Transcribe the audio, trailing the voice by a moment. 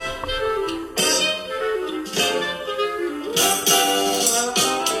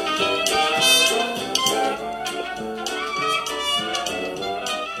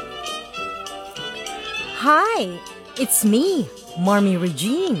It's me, Marmee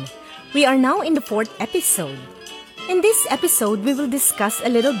Regine. We are now in the 4th episode. In this episode, we will discuss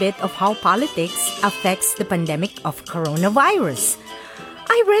a little bit of how politics affects the pandemic of coronavirus.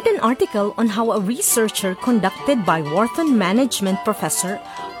 I read an article on how a researcher conducted by Wharton management professor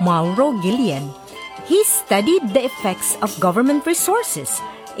Mauro Guillen. He studied the effects of government resources,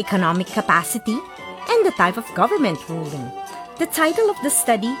 economic capacity, and the type of government ruling. The title of the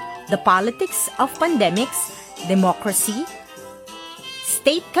study, The Politics of Pandemics, Democracy,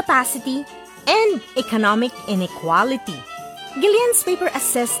 State Capacity, and Economic Inequality. Guillen's paper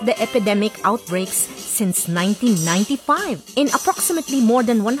assessed the epidemic outbreaks since 1995 in approximately more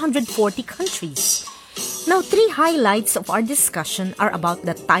than 140 countries. Now, 3 highlights of our discussion are about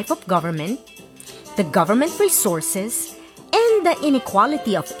the type of government, the government resources, and the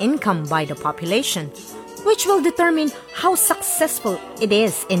inequality of income by the population, which will determine how successful it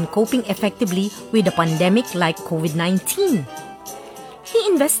is in coping effectively with a pandemic like COVID-19. He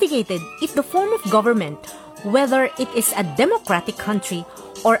investigated if the form of government, whether it is a democratic country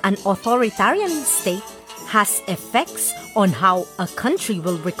or an authoritarian state, has effects on how a country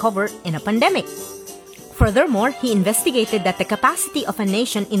will recover in a pandemic. Furthermore, he investigated that the capacity of a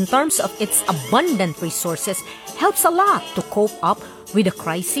nation in terms of its abundant resources helps a lot to cope up with the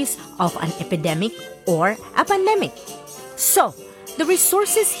crisis of an epidemic or a pandemic. So, the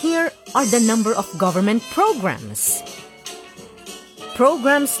resources here are the number of government programs.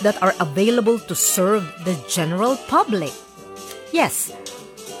 Programs that are available to serve the general public. Yes,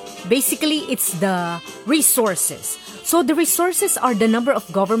 basically it's the resources. So the resources are the number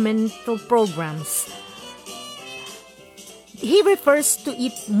of governmental programs. He refers to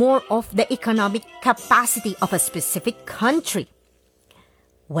it more of the economic capacity of a specific country.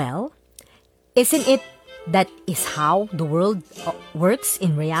 Well, isn't it that is how the world works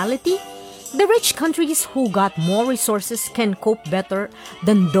in reality? The rich countries who got more resources can cope better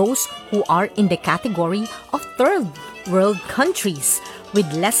than those who are in the category of third world countries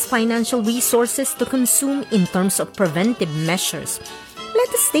with less financial resources to consume in terms of preventive measures. Let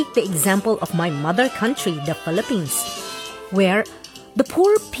us take the example of my mother country, the Philippines, where the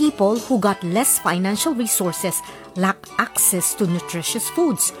poor people who got less financial resources lack access to nutritious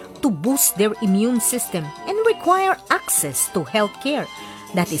foods to boost their immune system and require access to health care.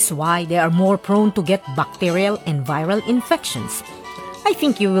 That is why they are more prone to get bacterial and viral infections. I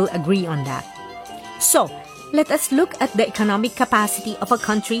think you will agree on that. So, let us look at the economic capacity of a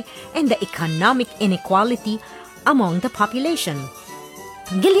country and the economic inequality among the population.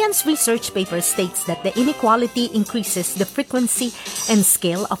 Guillen's research paper states that the inequality increases the frequency and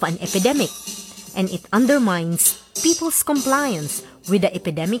scale of an epidemic, and it undermines people's compliance with the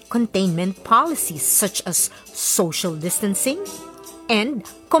epidemic containment policies such as social distancing and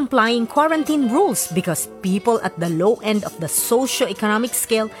complying quarantine rules because people at the low end of the socioeconomic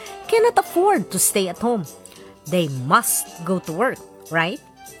scale cannot afford to stay at home. They must go to work, right?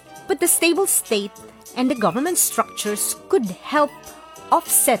 But the stable state and the government structures could help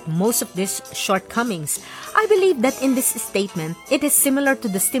offset most of these shortcomings. I believe that in this statement, it is similar to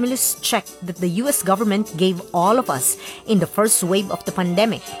the stimulus check that the US government gave all of us in the first wave of the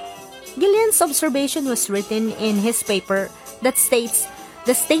pandemic. Guillen's observation was written in his paper that states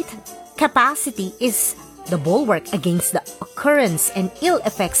the state capacity is the bulwark against the occurrence and ill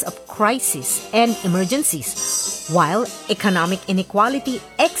effects of crises and emergencies, while economic inequality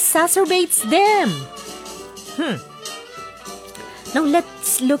exacerbates them. Now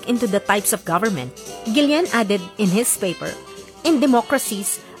let's look into the types of government. Guillen added in his paper, in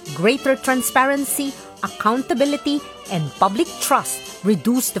democracies, greater transparency, accountability, and public trust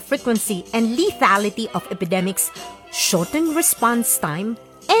reduce the frequency and lethality of epidemics, shorten response time,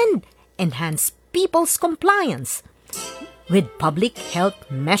 and enhance people's compliance with public health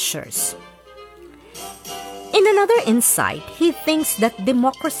measures. In another insight, he thinks that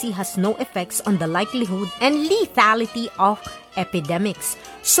democracy has no effects on the likelihood and lethality of epidemics.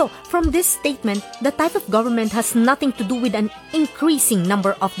 So, from this statement, the type of government has nothing to do with an increasing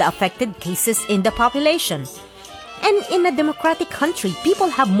number of the affected cases in the population. And in a democratic country, people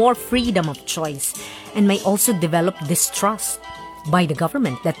have more freedom of choice and may also develop distrust by the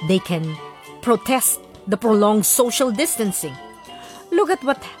government that they can protest the prolonged social distancing. Look at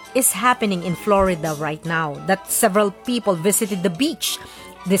what is happening in Florida right now, that several people visited the beach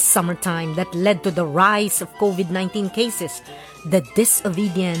this summertime that led to the rise of COVID-19 cases. The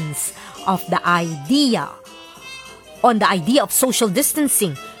disobedience of the idea of social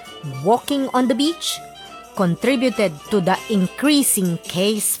distancing, walking on the beach, contributed to the increasing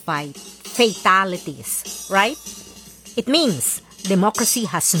case fatalities, right? It means democracy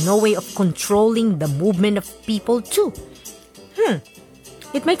has no way of controlling the movement of people too.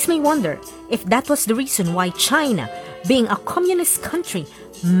 It makes me wonder if that was the reason why China, being a communist country,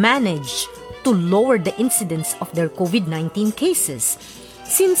 managed to lower the incidence of their COVID-19 cases,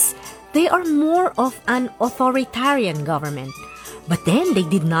 since they are more of an authoritarian government. But then they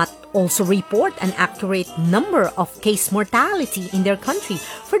did not also report an accurate number of case mortality in their country,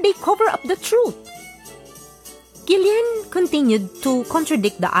 for they cover up the truth. Guillen continued to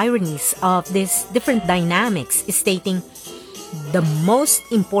contradict the ironies of these different dynamics, stating, "The most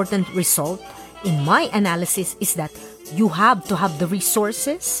important result in my analysis is that you have to have the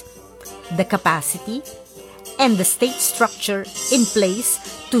resources, the capacity, and the state structure in place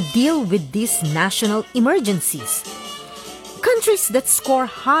to deal with these national emergencies." Countries that score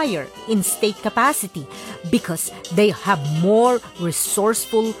higher in state capacity because they have more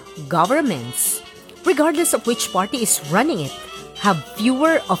resourceful governments, regardless of which party is running it, have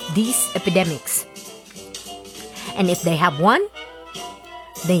fewer of these epidemics. And if they have one,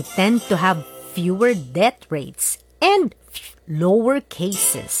 they tend to have fewer death rates and lower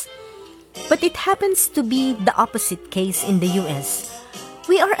cases. But it happens to be the opposite case in the US.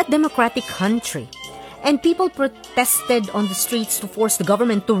 We are a democratic country, and people protested on the streets to force the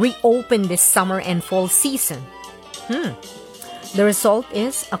government to reopen this summer and fall season. The result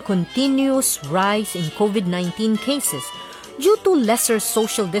is a continuous rise in COVID-19 cases due to lesser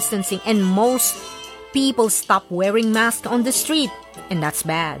social distancing, and most people stop wearing masks on the street. And that's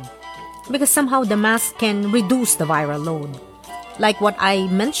bad, because somehow the mask can reduce the viral load, like what I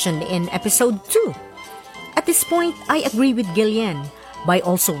mentioned in episode 2. At this point, I agree with Guillen by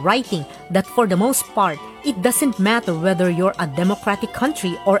also writing that for the most part, it doesn't matter whether you're a democratic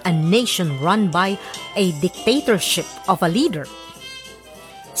country or a nation run by a dictatorship of a leader.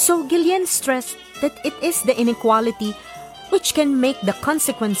 So Guillen stressed that it is the inequality which can make the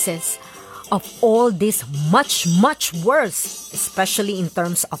consequences of all this much, much worse, especially in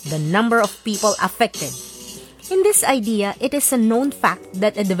terms of the number of people affected. In this idea, it is a known fact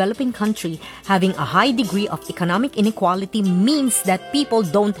that a developing country having a high degree of economic inequality means that people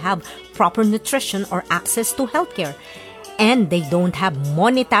don't have proper nutrition or access to healthcare, and they don't have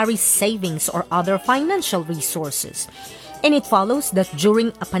monetary savings or other financial resources. And it follows that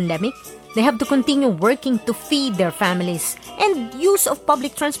during a pandemic, they have to continue working to feed their families and use of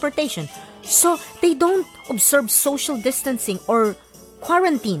public transportation, so they don't observe social distancing or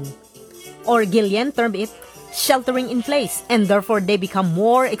quarantine, or Guillen termed it sheltering in place, and therefore they become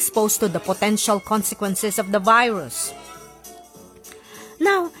more exposed to the potential consequences of the virus.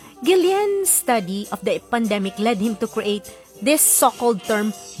 Now, Guillen's study of the pandemic led him to create this so-called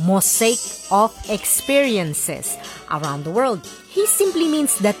term mosaic of experiences around the world. He simply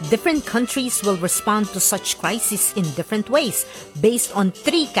means that different countries will respond to such crises in different ways based on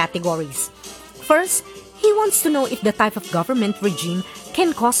 3 categories. First, he wants to know if the type of government regime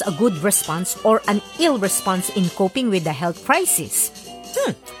can cause a good response or an ill response in coping with the health crisis.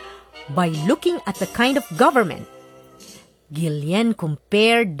 By looking at the kind of government, Guillen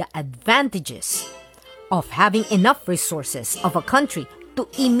compared the advantages of having enough resources of a country to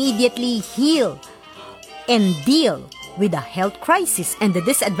immediately heal and deal with a health crisis and the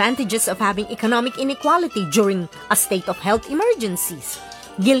disadvantages of having economic inequality during a state of health emergencies.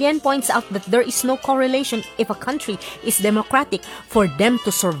 Guillen points out that there is no correlation if a country is democratic for them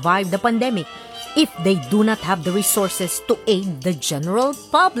to survive the pandemic if they do not have the resources to aid the general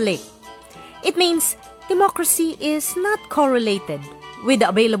public. It means democracy is not correlated with the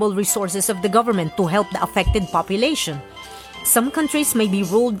available resources of the government to help the affected population. Some countries may be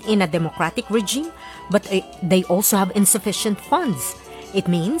ruled in a democratic regime, but they also have insufficient funds. It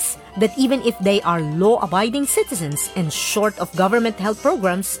means that even if they are law-abiding citizens and short of government health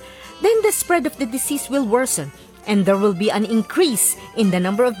programs, then the spread of the disease will worsen, and there will be an increase in the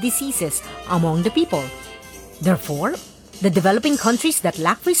number of diseases among the people. Therefore, the developing countries that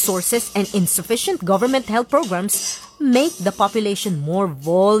lack resources and insufficient government health programs make the population more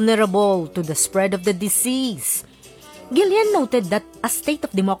vulnerable to the spread of the disease. Guillen noted that a state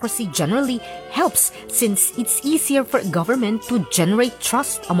of democracy generally helps since it's easier for government to generate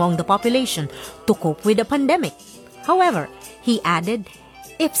trust among the population to cope with the pandemic. However, he added,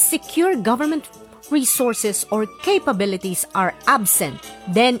 if secure government resources or capabilities are absent,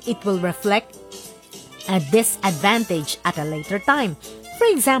 then it will reflect a disadvantage at a later time. For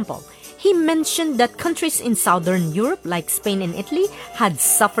example, he mentioned that countries in Southern Europe like Spain and Italy had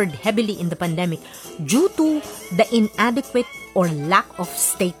suffered heavily in the pandemic due to the inadequate or lack of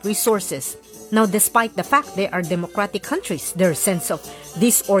state resources. Now, despite the fact they are democratic countries, their sense of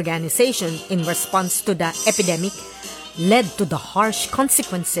disorganization in response to the epidemic led to the harsh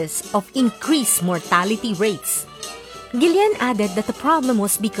consequences of increased mortality rates. Guillen added that the problem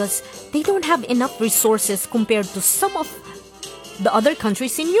was because they don't have enough resources compared to some of the other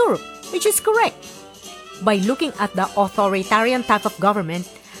countries in Europe, which is correct. By looking at the authoritarian type of government,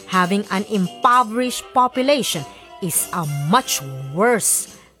 having an impoverished population is a much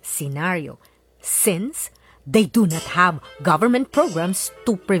worse scenario since they do not have government programs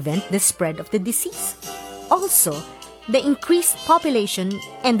to prevent the spread of the disease. Also, the increased population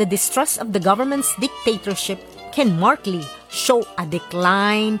and the distrust of the government's dictatorship can markedly show a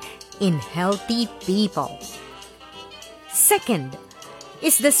decline in healthy people. Second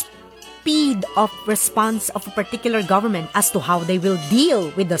is the speed of response of a particular government as to how they will deal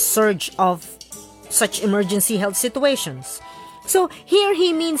with the surge of such emergency health situations. So here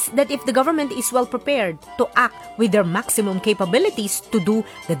he means that if the government is well prepared to act with their maximum capabilities to do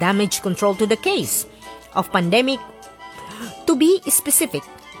the damage control to the case of pandemic. To be specific,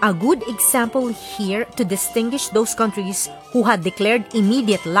 a good example here to distinguish those countries who had declared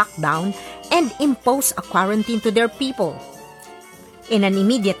immediate lockdown and imposed a quarantine to their people in an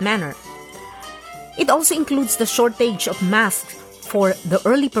immediate manner. It also includes the shortage of masks for the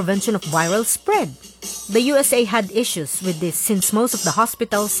early prevention of viral spread. The USA had issues with this since most of the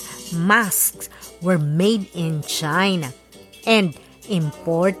hospitals' masks were made in China and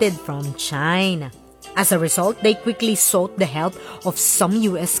imported from China. As a result, they quickly sought the help of some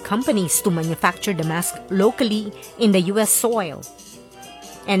U.S. companies to manufacture the mask locally in the U.S. soil.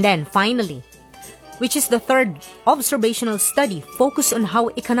 And then finally, which is the third observational study, focused on how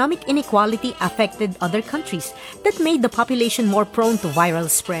economic inequality affected other countries that made the population more prone to viral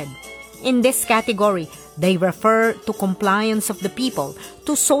spread. In this category, they refer to compliance of the people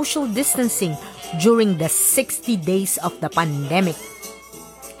to social distancing during the 60 days of the pandemic.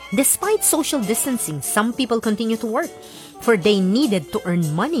 Despite social distancing, some people continue to work, for they needed to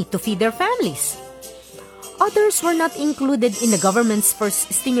earn money to feed their families. Others were not included in the government's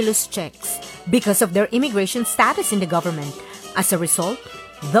first stimulus checks because of their immigration status in the government. As a result,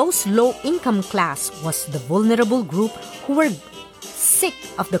 those low-income class was the vulnerable group who were sick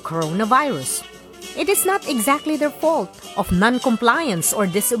of the coronavirus. It is not exactly their fault of non-compliance or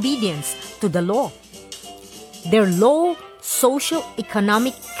disobedience to the law. Their low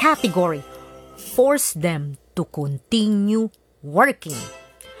socioeconomic category forced them to continue working,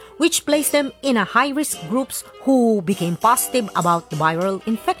 which placed them in a high-risk groups who became positive about the viral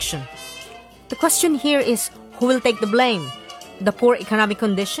infection. The question here is, who will take the blame? The poor economic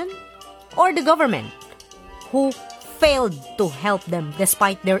condition or the government, who failed to help them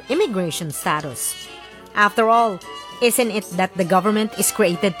despite their immigration status? After all, isn't it that the government is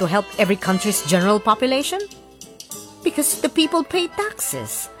created to help every country's general population? Because the people pay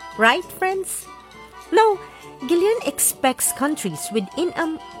taxes, right, friends? Now, Guillen expects countries with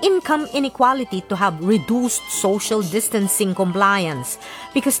income inequality to have reduced social distancing compliance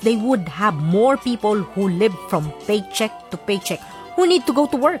because they would have more people who live from paycheck to paycheck who need to go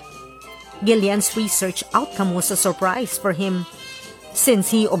to work. Guillen's research outcome was a surprise for him since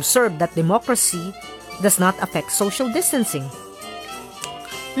he observed that democracy does not affect social distancing.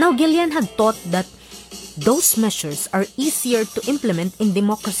 Now, Guillen had thought that those measures are easier to implement in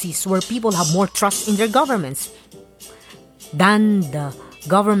democracies where people have more trust in their governments than the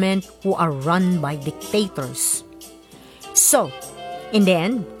government who are run by dictators. So, in the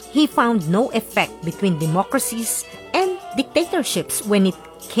end, he found no effect between democracies and dictatorships when it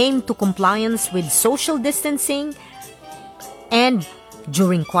came to compliance with social distancing and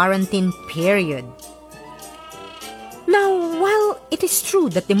during quarantine period. Now, while it is true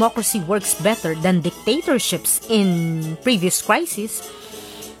that democracy works better than dictatorships in previous crises,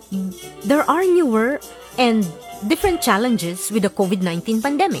 there are newer and different challenges with the COVID-19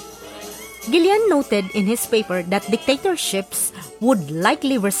 pandemic. Guillen noted in his paper that dictatorships would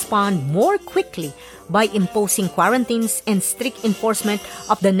likely respond more quickly by imposing quarantines and strict enforcement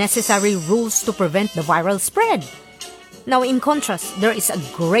of the necessary rules to prevent the viral spread. Now, in contrast, there is a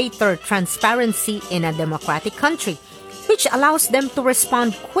greater transparency in a democratic country, which allows them to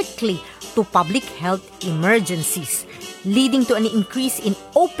respond quickly to public health emergencies, leading to an increase in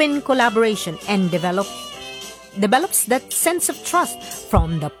open collaboration and develops that sense of trust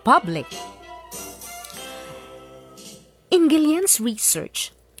from the public. In Guillen's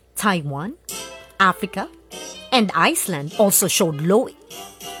research, Taiwan, Africa, and Iceland also showed low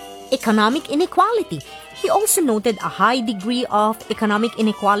economic inequality. He also noted a high degree of economic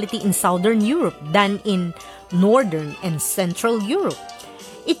inequality in Southern Europe than in Northern and Central Europe.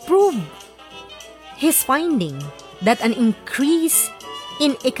 It proved his finding that an increase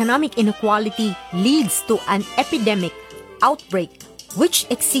in economic inequality leads to an epidemic outbreak which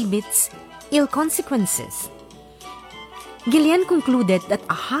exhibits ill consequences. Guillen concluded that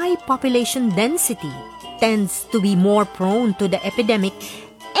a high population density tends to be more prone to the epidemic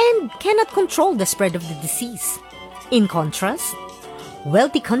and cannot control the spread of the disease. In contrast,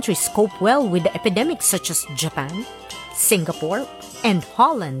 wealthy countries cope well with the epidemics such as Japan, Singapore, and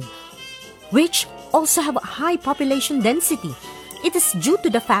Holland, which also have a high population density. It is due to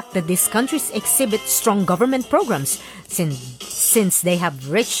the fact that these countries exhibit strong government programs since they have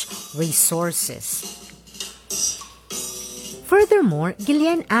rich resources. Furthermore,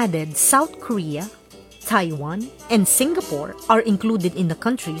 Guillen added South Korea, Taiwan, and Singapore are included in the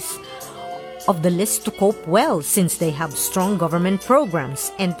countries of the list to cope well since they have strong government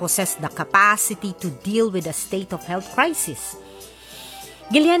programs and possess the capacity to deal with a state of health crisis.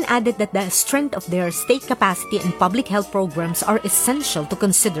 Guillen added that the strength of their state capacity and public health programs are essential to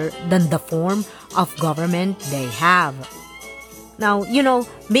consider than the form of government they have. Now,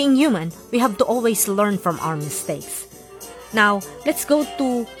 being human, we have to always learn from our mistakes. Now, let's go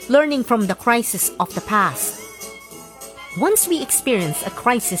to learning from the crisis of the past. Once we experience a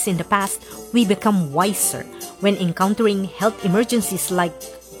crisis in the past, we become wiser when encountering health emergencies like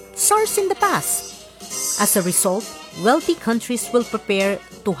SARS in the past. As a result, wealthy countries will prepare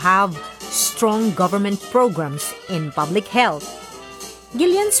to have strong government programs in public health.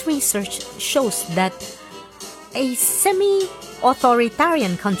 Guillen's research shows that a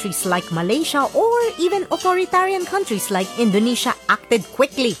semi-authoritarian countries like Malaysia or even authoritarian countries like Indonesia acted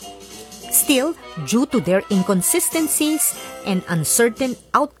quickly. Still, due to their inconsistencies and uncertain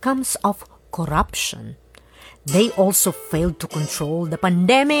outcomes of corruption, they also failed to control the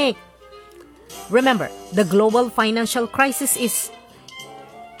pandemic. Remember, the global financial crisis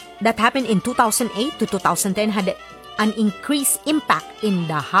that happened in 2008 to 2010 had an increased impact in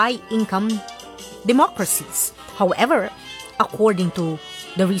the high-income democracies. However, according to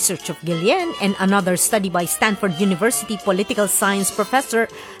the research of Guillen and another study by Stanford University political science professor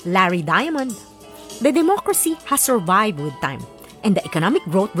Larry Diamond, the democracy has survived with time, and the economic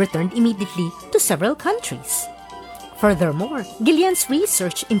growth returned immediately to several countries. Furthermore, Guillen's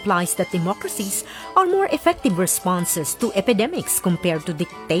research implies that democracies are more effective responses to epidemics compared to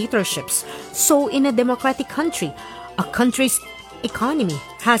dictatorships. So in a democratic country, a country's economy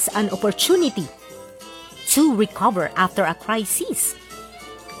has an opportunity to recover after a crisis.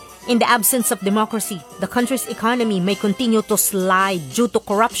 In the absence of democracy, the country's economy may continue to slide due to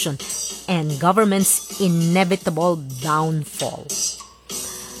corruption and government's inevitable downfall.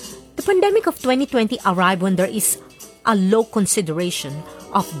 The pandemic of 2020 arrived when there is a low consideration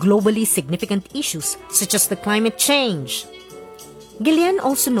of globally significant issues such as the climate change. Guillen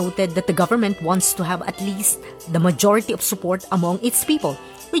also noted that the government wants to have at least the majority of support among its people,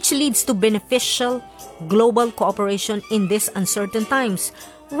 which leads to beneficial global cooperation in these uncertain times.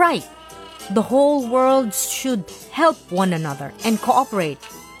 Right, the whole world should help one another and cooperate.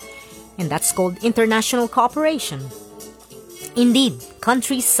 And that's called international cooperation. Indeed,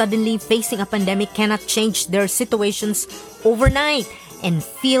 countries suddenly facing a pandemic cannot change their situations overnight and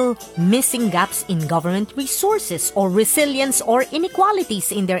feel missing gaps in government resources or resilience or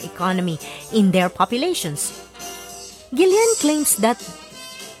inequalities in their economy, in their populations. Guillen claims that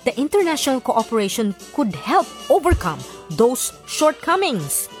the international cooperation could help overcome those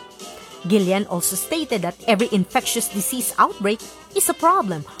shortcomings. Guillen also stated that every infectious disease outbreak is a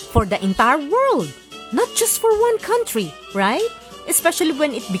problem for the entire world, not just for one country, right? Especially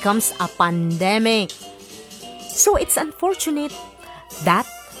when it becomes a pandemic. So it's unfortunate that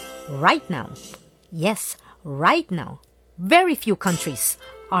right now, very few countries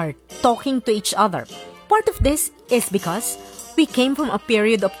are talking to each other. Part of this is because we came from a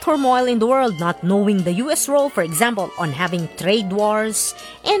period of turmoil in the world, not knowing the US role, for example, on having trade wars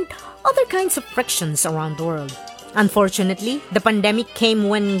and other kinds of frictions around the world. Unfortunately, the pandemic came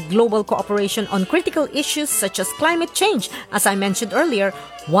when global cooperation on critical issues such as climate change, as I mentioned earlier,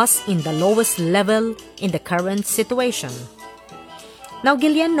 was in the lowest level in the current situation. Now,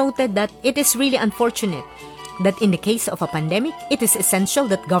 Guillen noted that it is really unfortunate that in the case of a pandemic, it is essential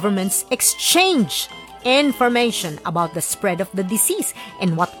that governments exchange information about the spread of the disease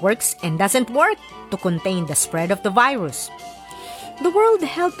and what works and doesn't work to contain the spread of the virus. The World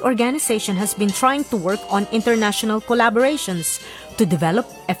Health Organization has been trying to work on international collaborations to develop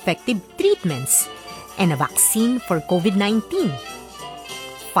effective treatments and a vaccine for COVID-19.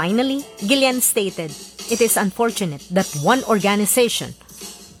 Finally, Guillen stated, it is unfortunate that one organization,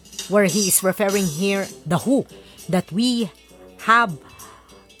 where he is referring here the WHO, that we have,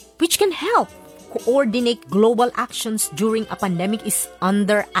 which can help coordinate global actions during a pandemic, is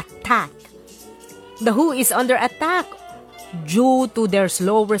under attack. The WHO is under attack due to their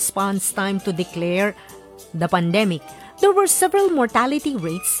slow response time to declare the pandemic, there were several mortality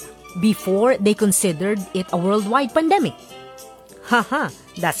rates before they considered it a worldwide pandemic. Haha,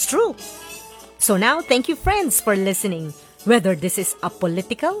 that's true. So now, thank you friends for listening. Whether this is a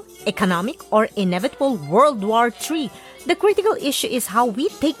political, economic, or inevitable World War III, the critical issue is how we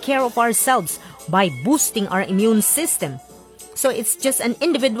take care of ourselves by boosting our immune system. So it's just an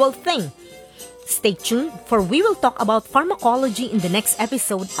individual thing. Stay tuned, for we will talk about pharmacology in the next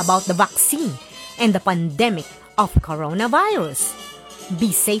episode about the vaccine and the pandemic of coronavirus.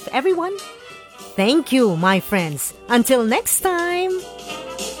 Be safe, everyone. Thank you, my friends. Until next time.